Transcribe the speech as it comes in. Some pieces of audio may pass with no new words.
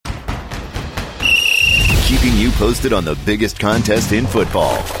keeping you posted on the biggest contest in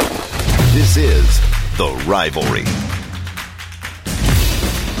football. This is The Rivalry.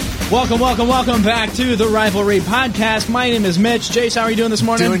 Welcome back to The Rivalry Podcast. My name is Mitch. Jace, how are you doing this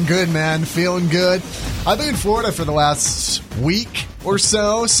morning? Doing good, man. Feeling good. I've been in Florida for the last week or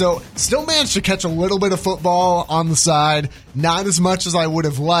so still managed to catch a little bit of football on the side. Not as much as I would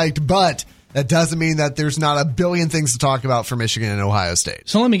have liked, but that doesn't mean that there's not a billion things to talk about for Michigan and Ohio State.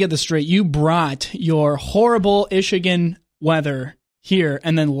 So let me get this straight. You brought your horrible Michigan weather here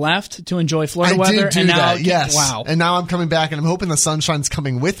and then left to enjoy Florida weather. I did do that, yes. Wow. And now I'm coming back, and I'm hoping the sunshine's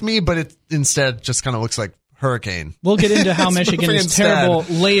coming with me, but it instead just kind of looks like hurricane. We'll get into how Michigan is terrible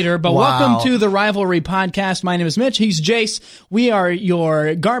later, but welcome to the Rivalry Podcast. My name is Mitch. He's Jace. We are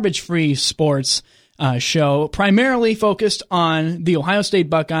your garbage-free sports show, primarily focused on the Ohio State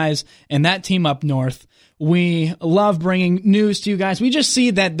Buckeyes and that team up north. We love bringing news to you guys. We just see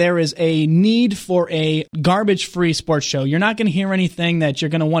that there is a need for a garbage-free sports show. You're not going to hear anything that you're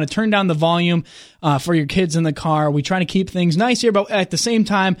going to want to turn down the volume for your kids in the car. We try to keep things nice here, but at the same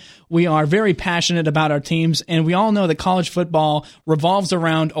time, we are very passionate about our teams, and we all know that college football revolves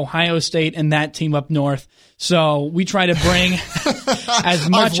around Ohio State and that team up north. So we try to bring as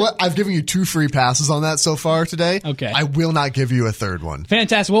much. I've given you 2 free passes on that so far today. Okay. I will not give you a third one.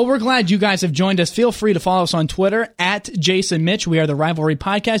 Fantastic. Well, we're glad you guys have joined us. Feel free to follow us on Twitter at Jason Mitch. We are the Rivalry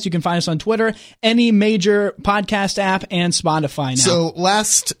Podcast. You can find us on Twitter, any major podcast app, and Spotify now. So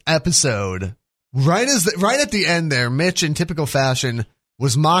last episode, right at the end there, Mitch, in typical fashion,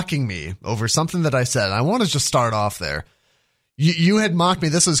 was mocking me over something that I said. I want to just start off there. You had mocked me.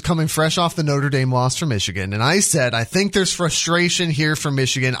 This was coming fresh off the Notre Dame loss for Michigan. And I said, I think there's frustration here for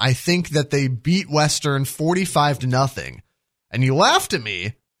Michigan. I think that they beat Western 45-0. And you laughed at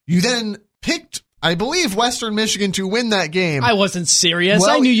me. You then picked, I believe, Western Michigan to win that game. I wasn't serious.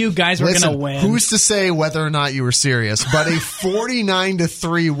 I knew you guys were going to win. Who's to say whether or not you were serious? But a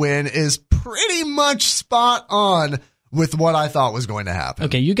 49-3 win is pretty much spot on with what I thought was going to happen.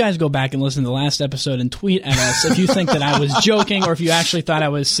 Okay, you guys go back and listen to the last episode and tweet at us if you think that I was joking or if you actually thought I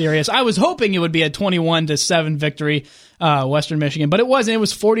was serious. I was hoping it would be a 21-7 victory, Western Michigan, but it wasn't. It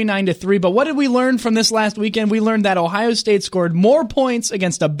was 49-3. But what did we learn from this last weekend? We learned that Ohio State scored more points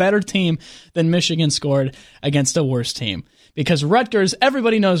against a better team than Michigan scored against a worse team. Because Rutgers,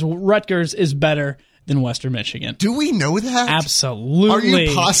 everybody knows Rutgers is better than Western Michigan. Do we know that? Absolutely. Are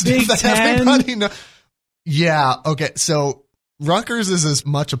you positive Big that 10, everybody knows? Yeah, okay, so Rutgers is as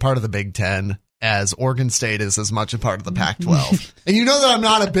much a part of the Big Ten as Oregon State is as much a part of the Pac-12. And you know that I'm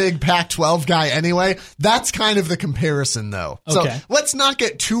not a big Pac-12 guy anyway. That's kind of the comparison, though. Okay. So let's not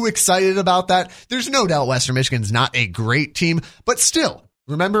get too excited about that. There's no doubt Western Michigan's not a great team, but still,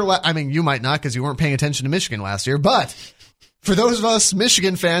 remember, I mean, you might not because you weren't paying attention to Michigan last year, but for those of us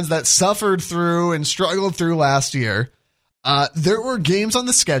Michigan fans that suffered through and struggled through last year, there were games on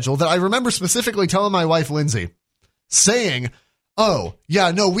the schedule that I remember specifically telling my wife, Lindsay, saying, oh,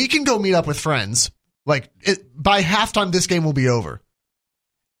 yeah, no, we can go meet up with friends. Like, by halftime, this game will be over.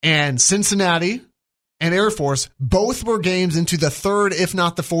 And Cincinnati and Air Force both were games into the third, if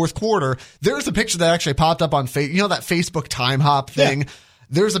not the fourth quarter. There's a picture that actually popped up on you know that Facebook time hop thing? Yeah.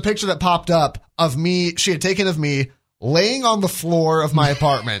 There's a picture that popped up of me, she had taken of me laying on the floor of my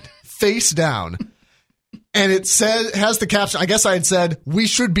apartment, face down. And it has the caption, I guess I had said, we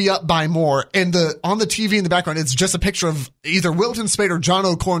should be up by more. And on the TV in the background, it's just a picture of either Wilton Spade or John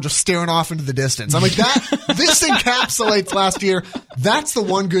O'Corn just staring off into the distance. I'm like, this encapsulates last year. That's the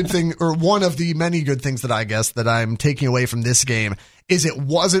one good thing, or one of the many good things that I guess that I'm taking away from this game, is it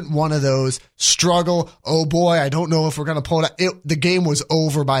wasn't one of those struggle, oh boy, I don't know if we're going to pull it out. The game was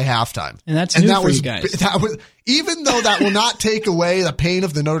over by halftime. And that's new for you guys. Even though that will not take away the pain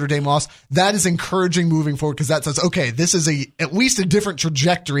of the Notre Dame loss, that is encouraging moving forward because that says, okay, this is at least a different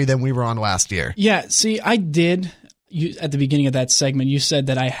trajectory than we were on last year. Yeah, see, I did. At the beginning of that segment, you said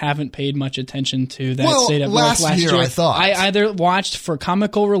that I haven't paid much attention to that state of North last year. I thought I either watched for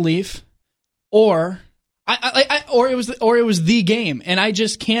comical relief, or it was the game, and I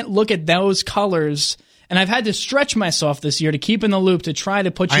just can't look at those colors. And I've had to stretch myself this year to keep in the loop to try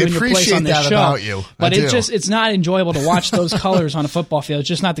to put you in your place on this show. About you. But it's not enjoyable to watch those colors on a football field. It's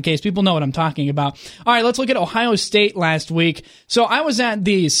just not the case. People know what I'm talking about. All right, let's look at Ohio State last week. So I was at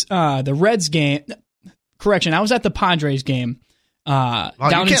the Reds game. Correction, I was at the Padres game. Down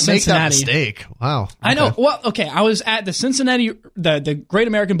in Cincinnati. Make that mistake. Wow. Okay. I know. Well, okay. I was at the Cincinnati, the Great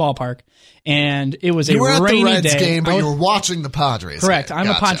American Ballpark, and it was a rainy day. You were at the Reds game, but you were watching the Padres. Correct. Game. I'm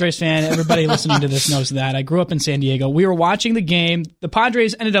a Padres fan. Everybody listening to this knows that. I grew up in San Diego. We were watching the game. The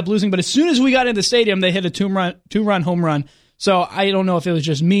Padres ended up losing, but as soon as we got into the stadium, they hit a two-run home run. So I don't know if it was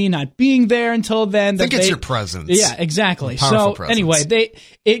just me not being there until then. I think it's your presence. Yeah, exactly. So presence. Anyway,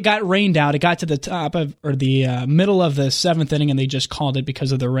 it got rained out. It got to the top of, or the middle of the 7th inning, and they just called it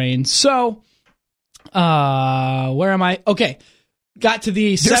because of the rain. So, where am I? Okay. Got to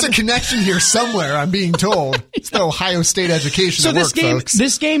the There's a connection here somewhere, I'm being told. It's the Ohio State education at work, folks.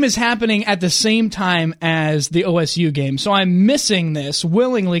 This game is happening at the same time as the OSU game, so I'm missing this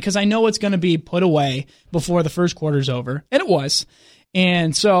willingly because I know it's going to be put away before the first quarter's over, and it was.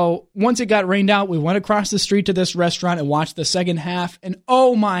 And so once it got rained out, we went across the street to this restaurant and watched the second half, and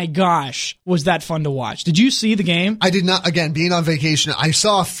oh my gosh, was that fun to watch. Did you see the game? I did not. Again, being on vacation, I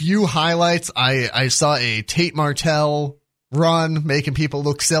saw a few highlights. I saw a Tate Martell run, making people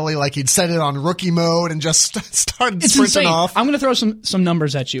look silly, like he'd set it on rookie mode and just started sprinting off. I'm going to throw some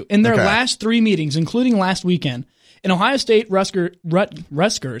numbers at you. In their last 3 meetings, including last weekend, in Ohio State Rutgers.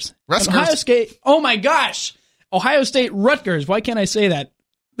 Ohio State, oh my gosh! Ohio State Rutgers. Why can't I say that?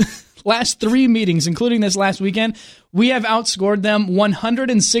 Last 3 meetings, including this last weekend, we have outscored them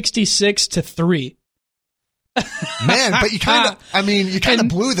 166-3. Man, but you kind of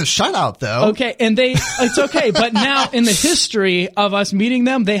blew the shutout though. Okay, and it's okay, but now in the history of us meeting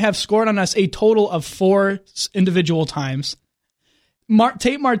them, they have scored on us a total of 4 individual times.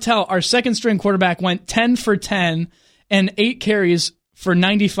 Tate Martell, our second string quarterback, went 10 for 10 and 8 carries for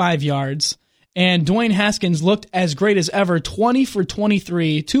 95 yards. And Dwayne Haskins looked as great as ever, 20 for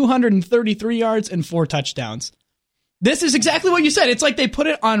 23, 233 yards and 4 touchdowns. This is exactly what you said. It's like they put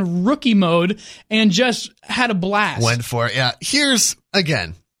it on rookie mode and just had a blast. Went for it, yeah. Here is,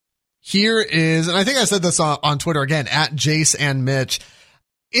 and I think I said this on Twitter again, at Jace and Mitch.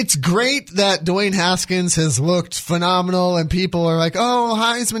 It's great that Dwayne Haskins has looked phenomenal and people are like, oh,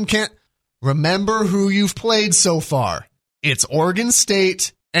 Heisman can't. Remember who you've played so far. It's Oregon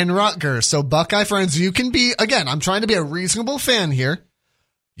State and Rutgers. So Buckeye friends, you can be, again, I'm trying to be a reasonable fan here.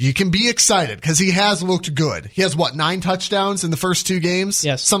 You can be excited because he has looked good. He has, 9 touchdowns in the first 2 games?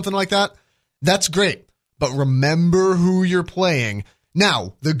 Yes. Something like that? That's great. But remember who you're playing.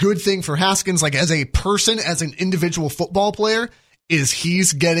 Now, the good thing for Haskins, like as a person, as an individual football player, is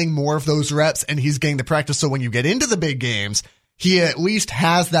he's getting more of those reps and he's getting the practice. So when you get into the big games, he at least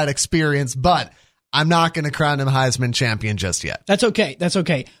has that experience. But I'm not going to crown him Heisman champion just yet. That's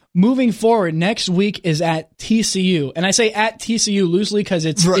okay. Moving forward, next week is at TCU. And I say at TCU loosely because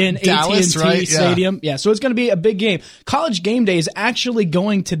it's in Dallas, AT&T right? Stadium. Yeah, so it's going to be a big game. College Game Day is actually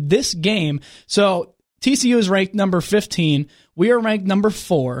going to this game. So TCU is ranked number 15. We are ranked number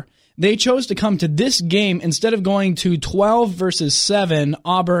 4. They chose to come to this game instead of going to 12 versus 7,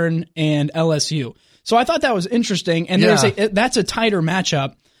 Auburn and LSU. So I thought that was interesting. And that's a tighter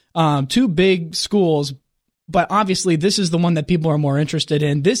matchup. 2 big schools, but obviously this is the one that people are more interested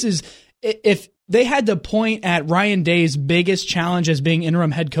in. This is, if they had to point at Ryan Day's biggest challenge as being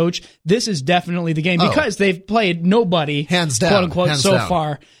interim head coach, this is definitely the game because they've played nobody, hands down, quote unquote, so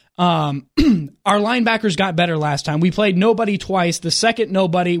far. Our linebackers got better last time. We played nobody twice. The second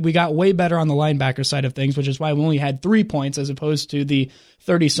nobody, we got way better on the linebacker side of things, which is why we only had 3 points as opposed to the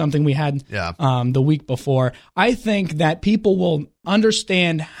 30-something we had the week before. I think that people will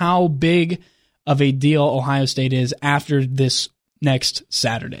understand how big of a deal Ohio State is after this next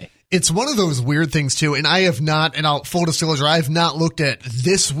Saturday. It's one of those weird things too, and I have not, and I'll full disclosure, I have not looked at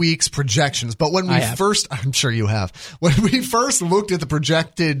this week's projections, but when we first, I'm sure you have, when we first looked at the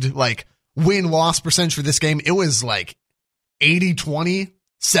projected win-loss percentage for this game, it was 80-20,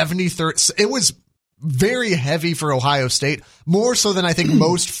 70-30. It was very heavy for Ohio State, more so than I think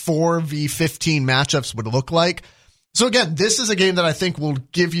most 4v15 matchups would look like. So again, this is a game that I think will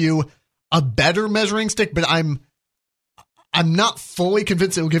give you a better measuring stick, but I'm not fully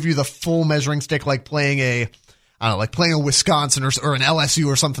convinced it will give you the full measuring stick like playing a Wisconsin or an LSU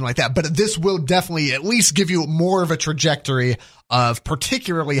or something like that. But this will definitely at least give you more of a trajectory of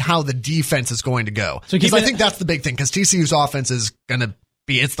particularly how the defense is going to go. Because I think that's the big thing, because TCU's offense is going to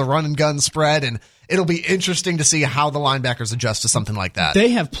be, it's the run and gun spread, and it'll be interesting to see how the linebackers adjust to something like that. They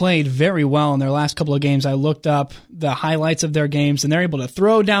have played very well in their last couple of games. I looked up the highlights of their games, and they're able to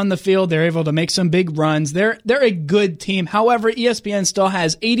throw down the field. They're able to make some big runs. They're a good team. However, ESPN still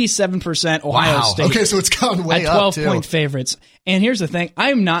has 87% Ohio State. Okay, so it's gone way up, up, 12-point favorites. And here's the thing.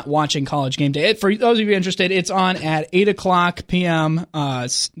 I'm not watching College Game Day. For those of you interested, it's on at 8 o'clock p.m.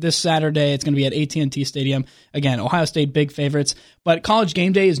 This Saturday. It's going to be at AT&T Stadium. Again, Ohio State, big favorites. But College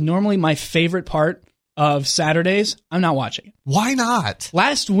Game Day is normally my favorite part of Saturdays. I'm not watching it. Why not?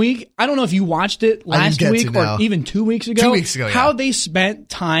 Last week, I don't know if you watched it last week or even 2 weeks ago. 2 weeks ago, yeah. How they spent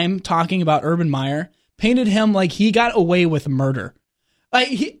time talking about Urban Meyer, painted him like he got away with murder.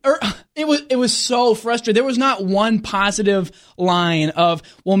 It was so frustrating. There was not one positive line of,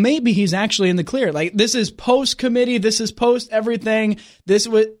 well, maybe he's actually in the clear. Like, this is post committee. This is post everything.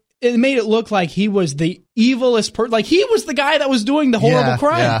 It made it look like he was the evilest person. Like, he was the guy that was doing the horrible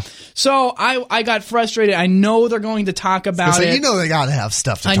crime. Yeah. So I got frustrated. I know they're going to talk about it. You know they got to have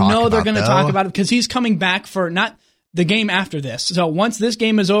stuff to talk about. I know they're going to talk about it because he's coming back for not the game after this. So once this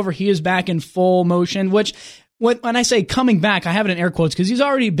game is over, he is back in full motion, which... When I say coming back, I have it in air quotes because he's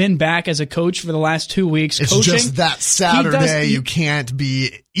already been back as a coach for the last 2 weeks. It's coaching. Just that Saturday, you can't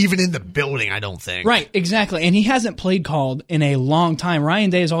be even in the building, I don't think. Right, exactly. And he hasn't played called in a long time.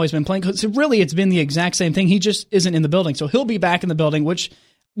 Ryan Day has always been playing. So really, it's been the exact same thing. He just isn't in the building. So he'll be back in the building, which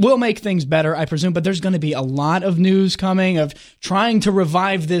will make things better, I presume. But there's going to be a lot of news coming of trying to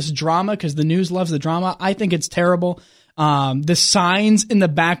revive this drama because the news loves the drama. I think it's terrible. The signs in the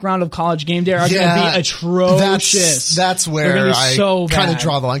background of College Game Day are going to be atrocious. That's where I kind of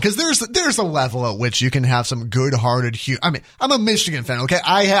draw the line because there's a level at which you can have some good-hearted humor. I mean, I'm a Michigan fan, okay?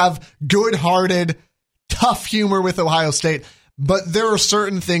 I have good-hearted, tough humor with Ohio State, but there are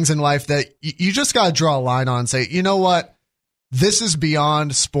certain things in life that you just got to draw a line on and say, you know what? This is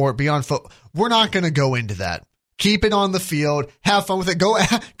beyond sport, beyond football. We're not going to go into that. Keep it on the field. Have fun with it. Go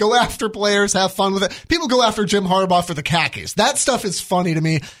after players. Have fun with it. People go after Jim Harbaugh for the khakis. That stuff is funny to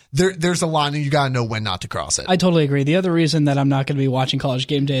me. There's a line and you got to know when not to cross it. I totally agree. The other reason that I'm not going to be watching College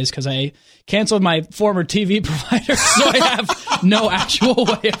Game Day is because I canceled my former TV provider, so I have no actual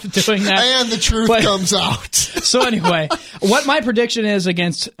way of doing that. And the truth comes out. So anyway, what my prediction is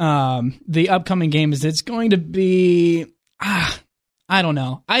against the upcoming game is it's going to be... I don't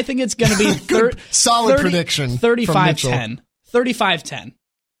know. I think it's going to be solid prediction. 35-10. 35-10.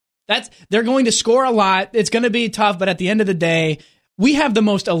 They're going to score a lot. It's going to be tough, but at the end of the day, we have the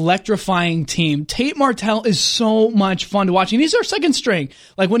most electrifying team. Tate Martell is so much fun to watch. And he's our second string.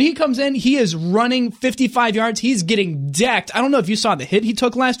 Like, when he comes in, he is running 55 yards. He's getting decked. I don't know if you saw the hit he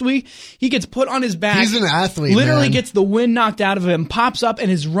took last week. He gets put on his back. He's an athlete, literally gets the wind knocked out of him, pops up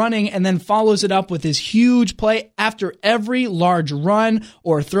and is running, and then follows it up with his huge play. After every large run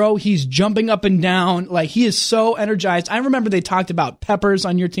or throw, he's jumping up and down. Like, he is so energized. I remember they talked about Peppers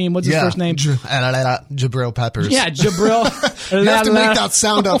on your team. What's his first name? Jabril Peppers. Yeah, Jabril. You have to make that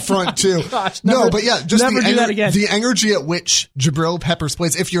sound up front too. Gosh, just the energy at which Jabril Peppers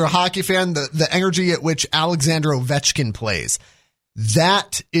plays. If you're a hockey fan, the energy at which Alexander Ovechkin plays,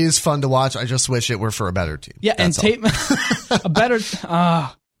 that is fun to watch. I just wish it were for a better team. Yeah, that's and Tate, a better. It's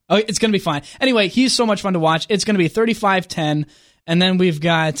going to be fine. Anyway, he's so much fun to watch. It's going to be 35-10, and then we've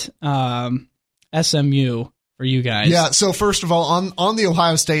got SMU for you guys. Yeah. So first of all, on the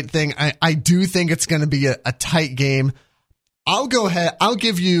Ohio State thing, I do think it's going to be a tight game. I'll go ahead. I'll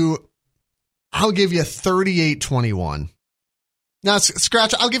give you 38-21. Now,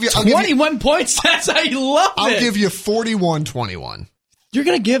 scratch. I'll give you 21 points. That's how you love it. I'll give you 41-21. You're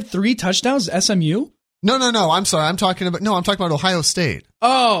going to give 3 touchdowns to SMU? No. I'm sorry. I'm talking about Ohio State.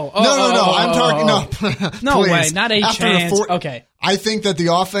 No. I'm talking. No way. Not a chance. Okay. I think that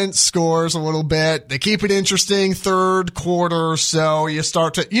the offense scores a little bit. They keep it interesting. Third quarter, so you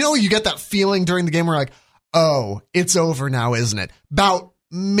start to, you get that feeling during the game where like, oh, it's over now, isn't it? About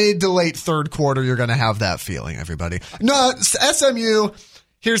mid to late third quarter, you're going to have that feeling, everybody. No, SMU,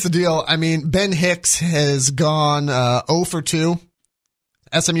 here's the deal. I mean, Ben Hicks has gone 0 for 2.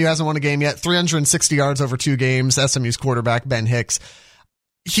 SMU hasn't won a game yet. 360 yards over 2 games. SMU's quarterback, Ben Hicks.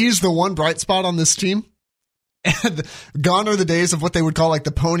 He's the one bright spot on this team. And gone are the days of what they would call like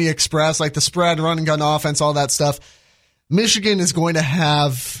the Pony Express, like the spread, run and gun offense, all that stuff. Michigan is going to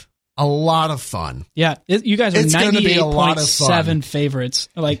have a lot of fun. Yeah, you guys are 98.7 favorites,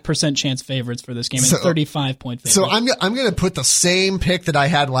 like percent chance favorites for this game, and 35-point favorites. So I'm going to put the same pick that I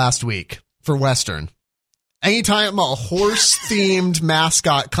had last week for Western. Anytime a horse-themed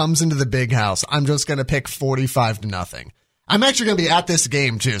mascot comes into the big house, I'm just going to pick 45-0. I'm actually going to be at this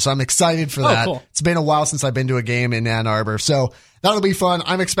game, too, so I'm excited for that. Cool. It's been a while since I've been to a game in Ann Arbor, so that'll be fun.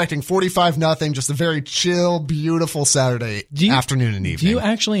 I'm expecting 45-0, just a very chill, beautiful Saturday afternoon and evening. Do you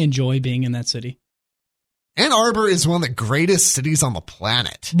actually enjoy being in that city? Ann Arbor is one of the greatest cities on the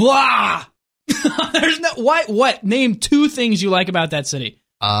planet. Blah! There's no... What? Name 2 things you like about that city.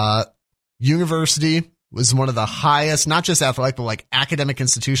 University was one of the highest, not just athletic, but like academic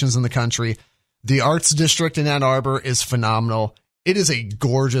institutions in the country. The Arts District in Ann Arbor is phenomenal. It is a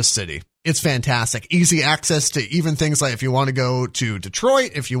gorgeous city. It's fantastic. Easy access to even things like if you want to go to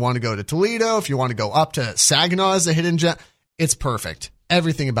Detroit, if you want to go to Toledo, if you want to go up to Saginaw as a hidden gem, it's perfect.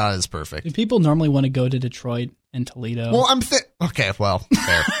 Everything about it is perfect. Do people normally want to go to Detroit and Toledo? Well, fair.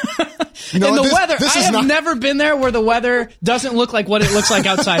 And the weather, I have never been there where the weather doesn't look like what it looks like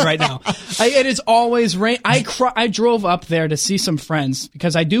outside right now. It is always rain. I drove up there to see some friends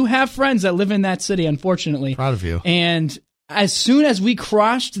because I do have friends that live in that city, unfortunately. Proud of you. And as soon as we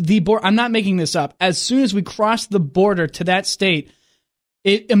crossed the border, I'm not making this up, as soon as we crossed the border to that state,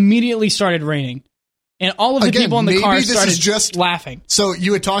 it immediately started raining. And all of the people in the car started laughing. So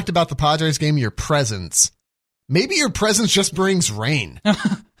you had talked about the Padres game, your presence. Maybe your presence just brings rain.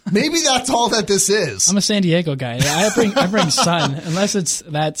 Maybe that's all that this is. I'm a San Diego guy. I bring sun, unless it's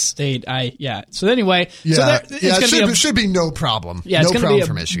that state. So anyway, it should be no problem. Yeah, it's no going to be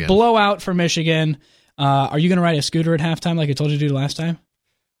for Michigan. Blowout for Michigan. Are you going to ride a scooter at halftime like I told you to do last time?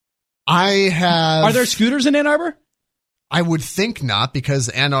 I have. Are there scooters in Ann Arbor? I would think not, because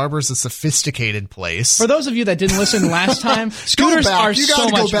Ann Arbor is a sophisticated place. For those of you that didn't listen last time, scooters are so much fun. You got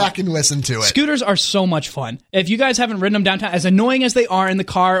to go back and listen to it. Scooters are so much fun. If you guys haven't ridden them downtown, as annoying as they are in the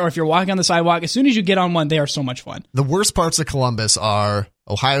car or if you're walking on the sidewalk, as soon as you get on one, they are so much fun. The worst parts of Columbus are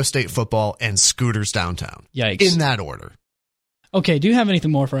Ohio State football and scooters downtown. Yikes. In that order. Okay, do you have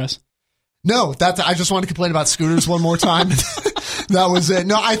anything more for us? No, I just want to complain about scooters one more time. That was it.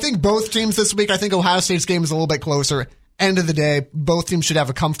 No, I think both teams this week, I think Ohio State's game is a little bit closer. End of the day, both teams should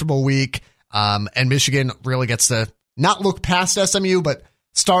have a comfortable week, and Michigan really gets to not look past SMU, but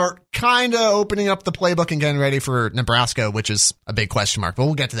start kind of opening up the playbook and getting ready for Nebraska, which is a big question mark, but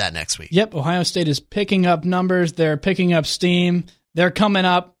we'll get to that next week. Yep, Ohio State is picking up numbers. They're picking up steam. They're coming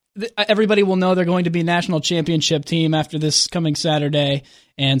up. Everybody will know they're going to be national championship team after this coming Saturday,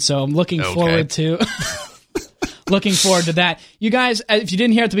 and so I'm looking forward to... Looking forward to that. You guys, if you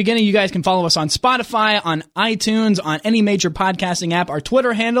didn't hear at the beginning, you guys can follow us on Spotify, on iTunes, on any major podcasting app. Our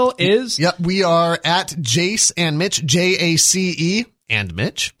Twitter handle is... Yep, we are at Jace and Mitch, Jace and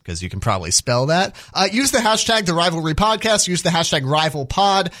Mitch, because you can probably spell that. Use the hashtag The Rivalry Podcast. Use the hashtag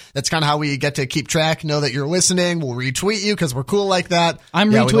RivalPod. That's kind of how we get to keep track, know that you're listening. We'll retweet you because we're cool like that.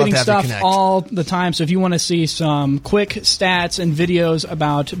 I'm retweeting stuff all the time, so if you want to see some quick stats and videos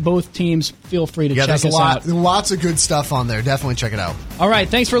about both teams, feel free to check us out. Lots of good stuff on there. Definitely check it out. All right,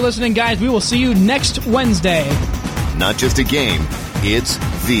 thanks for listening, guys. We will see you next Wednesday. Not just a game, it's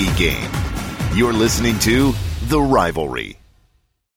the game. You're listening to The Rivalry.